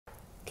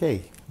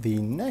Okay, the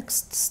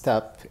next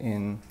step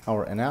in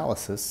our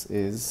analysis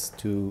is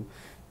to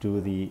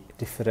do the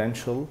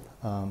differential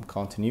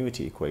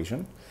continuity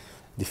equation,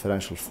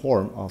 differential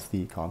form of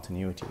the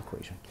continuity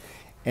equation.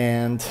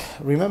 And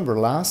remember,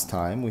 last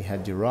time we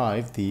had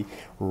derived the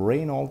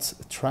Reynolds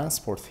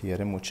transport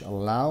theorem, which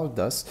allowed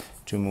us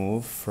to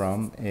move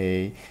from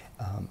a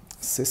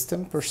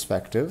system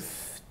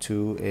perspective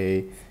to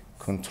a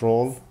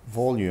control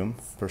volume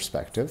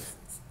perspective,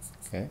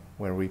 okay,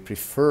 where we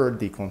preferred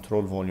the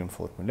control volume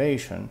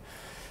formulation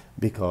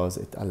because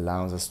it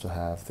allows us to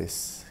have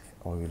this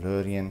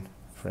Eulerian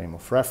frame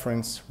of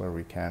reference where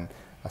we can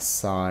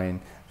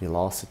assign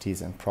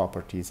velocities and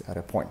properties at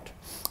a point.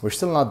 We're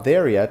still not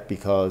there yet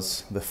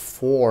because the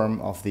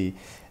form of the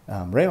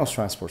Reynolds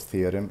transport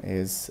theorem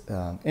is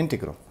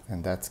integral,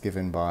 and that's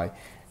given by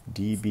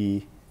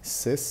dB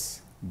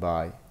cis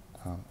by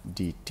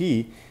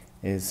dt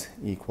is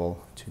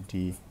equal to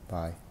d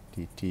by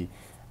dt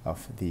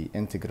of the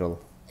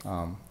integral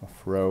of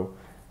rho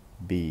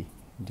b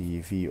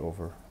dV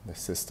over the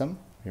system.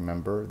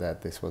 Remember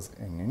that this was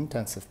an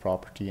intensive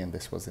property and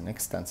this was an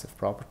extensive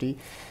property,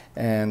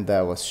 and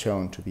that was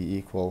shown to be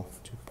equal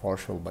to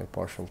partial by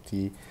partial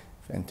t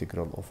of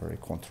integral over a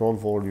control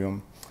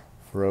volume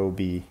of rho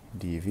b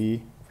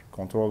dV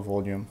control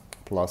volume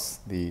plus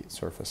the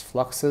surface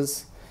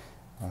fluxes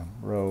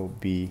rho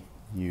b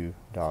u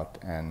dot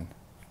n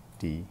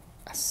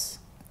ds.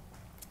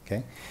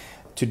 Okay,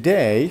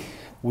 today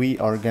we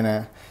are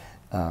gonna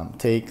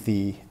take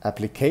the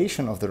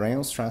application of the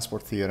Reynolds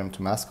transport theorem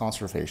to mass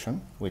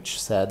conservation, which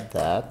said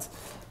that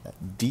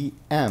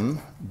dm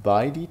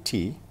by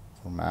dt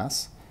for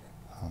mass,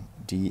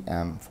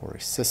 dm for a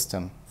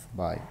system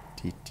by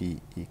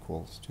dt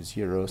equals to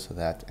 0, so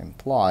that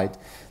implied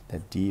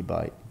that d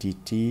by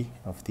dt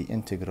of the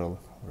integral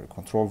or a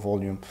control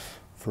volume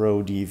of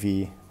rho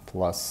dV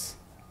plus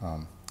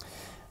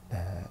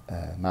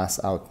mass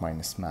out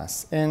minus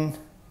mass in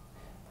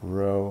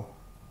rho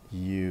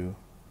u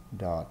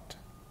dot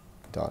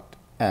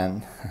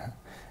n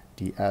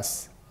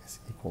ds is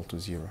equal to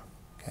 0.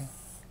 Okay,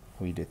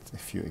 we did a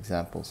few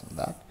examples on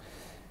that.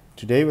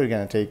 Today we're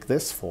going to take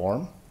this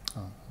form,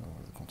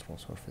 the control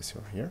surface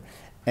over here,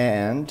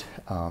 and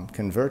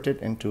convert it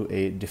into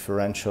a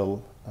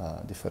differential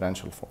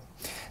form.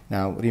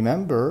 Now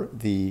remember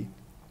the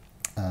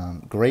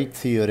great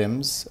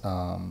theorems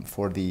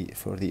for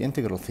the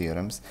integral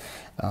theorems.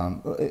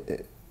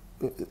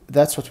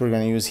 That's what we're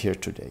going to use here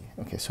today.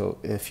 Okay, so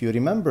if you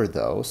remember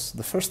those,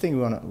 the first thing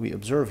we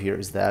observe here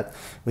is that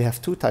we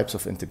have two types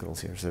of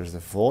integrals here. There's a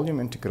volume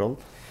integral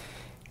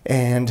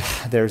and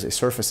there's a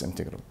surface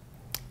integral.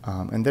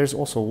 And there's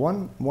also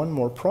one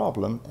more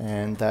problem,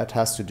 and that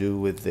has to do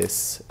with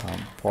this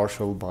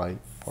partial by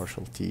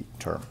partial t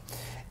term.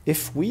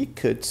 If we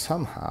could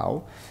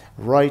somehow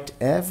write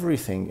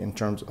everything in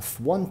terms of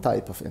one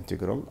type of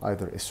integral,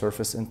 either a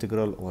surface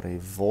integral or a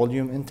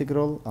volume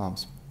integral,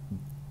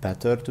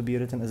 better to be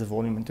written as a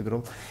volume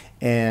integral,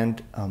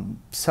 and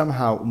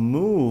somehow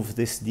move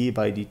this d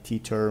by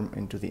dt term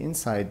into the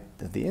inside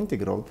of the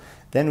integral,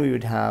 then we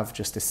would have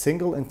just a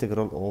single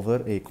integral over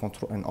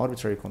an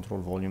arbitrary control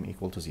volume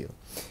equal to 0.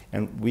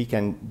 And we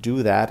can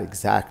do that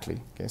exactly.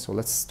 Okay, so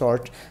let's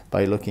start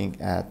by looking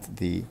at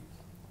the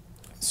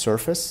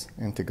surface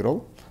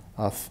integral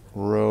of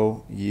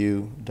rho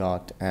u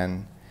dot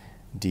n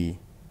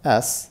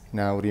ds.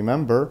 Now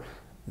remember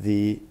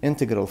the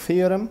integral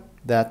theorem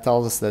that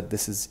tells us that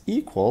this is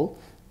equal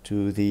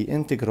to the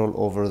integral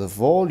over the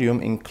volume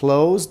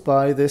enclosed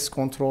by this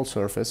control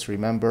surface.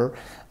 Remember,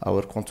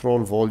 our control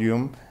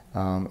volume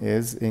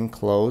is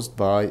enclosed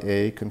by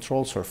a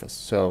control surface.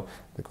 So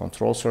the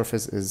control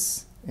surface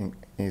is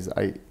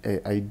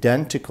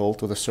identical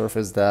to the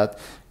surface that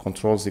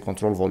controls the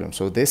control volume.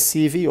 So this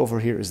CV over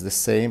here is the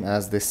same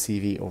as this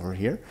CV over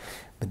here,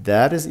 but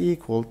that is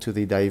equal to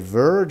the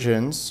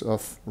divergence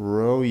of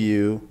rho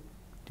u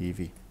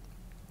dV.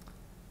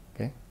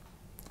 Okay.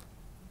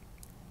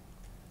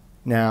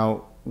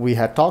 Now, we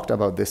had talked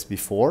about this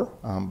before,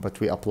 but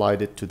we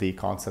applied it to the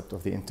concept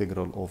of the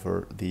integral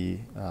over the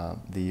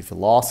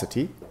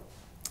velocity.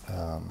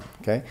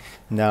 Okay.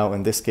 Now,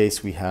 in this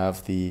case, we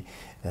have the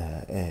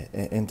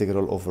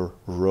integral over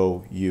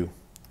rho u.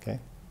 Okay.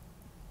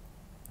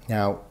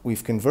 Now,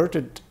 we've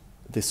converted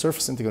the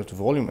surface integral to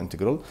volume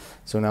integral,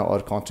 so now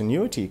our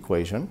continuity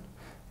equation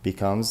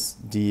becomes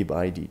d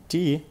by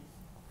dt,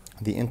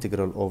 the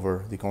integral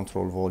over the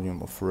control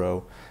volume of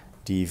rho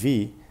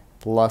dV,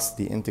 plus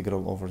the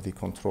integral over the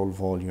control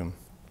volume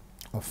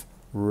of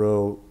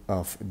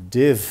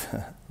div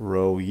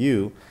rho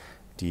u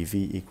dV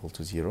equal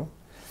to 0.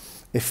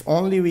 If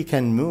only we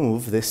can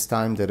move this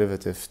time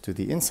derivative to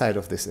the inside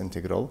of this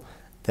integral,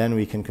 then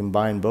we can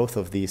combine both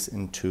of these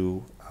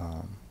into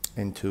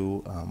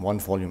one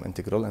volume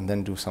integral and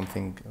then do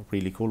something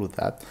really cool with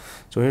that.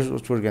 So here's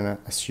what we're going to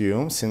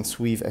assume. Since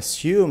we've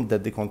assumed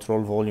that the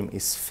control volume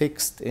is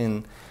fixed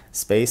in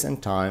space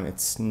and time,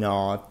 it's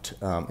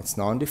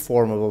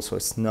non-deformable, so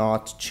it's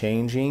not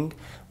changing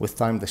with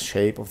time. The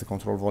shape of the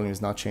control volume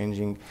is not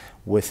changing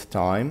with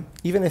time.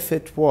 Even if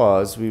it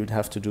was, we would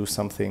have to do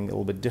something a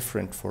little bit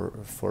different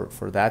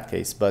for that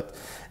case. But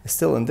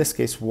still, in this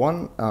case,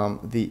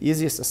 the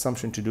easiest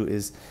assumption to do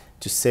is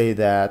to say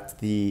that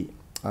the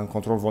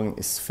control volume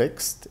is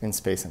fixed in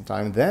space and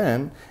time.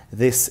 Then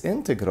this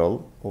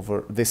integral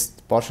over this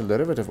partial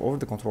derivative over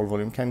the control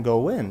volume can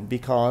go in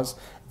because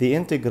the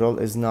integral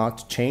is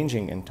not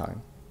changing in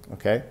time.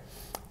 Okay,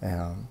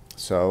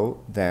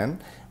 so then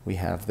we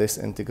have this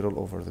integral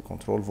over the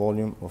control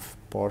volume of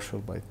partial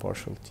by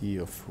partial t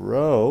of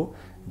rho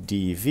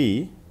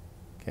dv.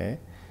 Okay,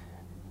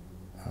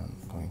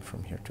 going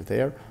from here to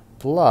there,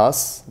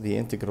 plus the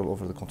integral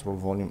over the control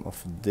volume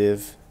of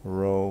div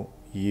rho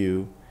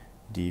u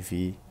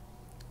dv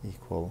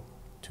equal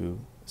to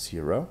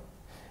 0.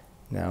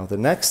 Now the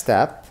next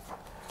step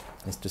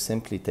is to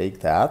simply take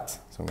that,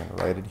 so I'm going to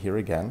write it here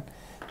again.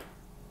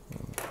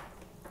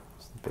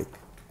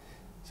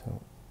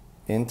 So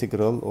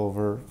integral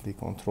over the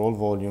control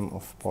volume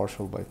of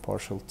partial by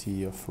partial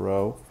t of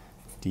rho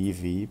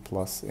dv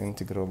plus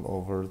integral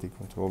over the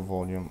control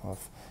volume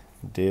of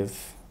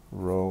div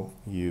rho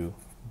u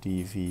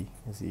dv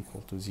is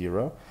equal to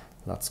 0.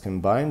 Let's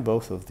combine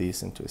both of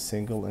these into a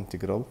single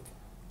integral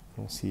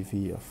from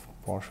cv of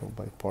partial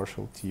by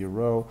partial t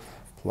rho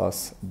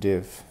plus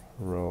div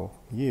rho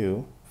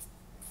u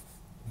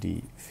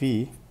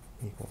dv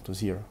equal to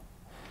 0.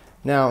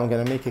 Now I'm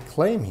going to make a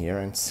claim here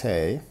and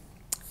say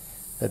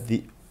that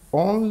the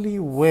only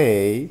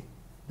way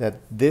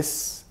that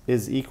this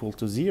is equal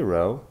to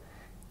 0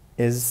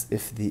 is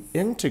if the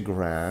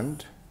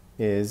integrand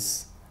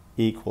is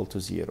equal to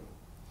 0.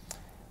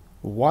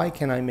 Why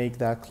can I make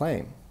that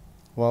claim?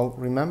 Well,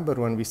 remember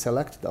when we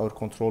selected our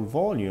control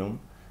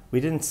volume, we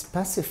didn't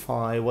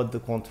specify what the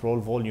control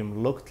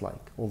volume looked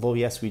like. Although,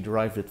 yes, we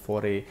derived it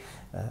for a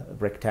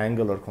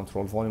rectangular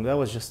control volume. That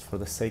was just for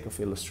the sake of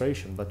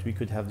illustration, but we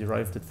could have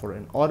derived it for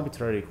an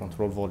arbitrary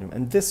control volume.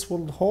 And this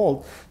will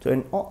hold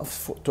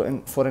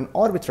for an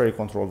arbitrary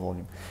control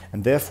volume.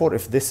 And therefore,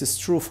 if this is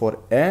true for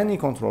any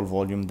control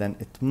volume, then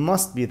it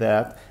must be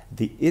that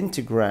the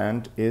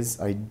integrand is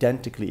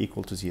identically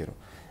equal to 0.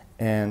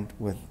 And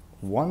with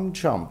one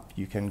jump,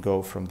 you can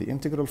go from the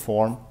integral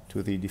form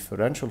to the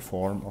differential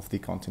form of the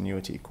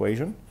continuity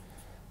equation,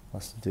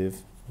 plus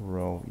div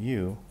rho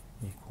u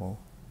equal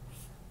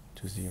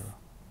to 0.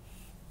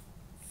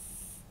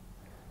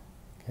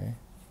 Okay,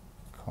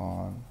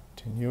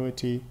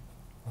 continuity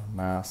or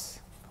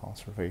mass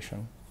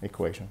conservation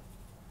equation.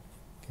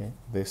 Okay,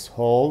 this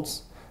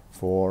holds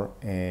for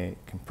a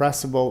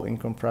compressible,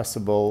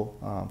 incompressible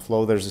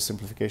flow. There's a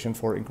simplification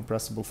for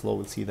incompressible flow.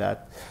 We'll see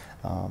that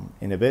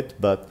in a bit,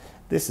 but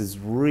this is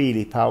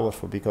really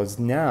powerful because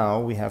now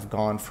we have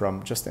gone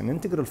from just an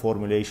integral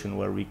formulation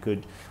where we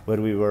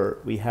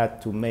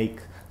had to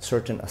make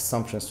certain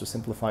assumptions to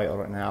simplify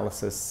our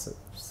analysis,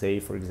 say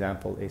for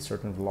example a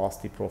certain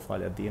velocity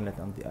profile at the inlet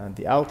and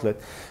the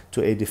outlet,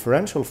 to a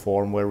differential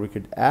form where we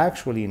could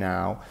actually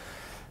now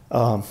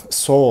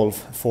solve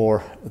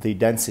for the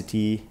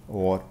density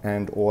or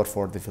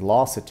for the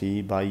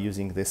velocity by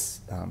using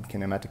this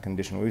kinematic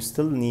condition. We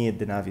still need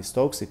the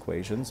Navier-Stokes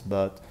equations,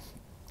 but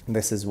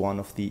this is one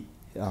of the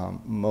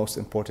most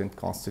important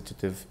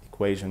constitutive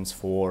equations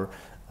for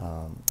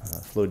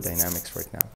fluid dynamics right now.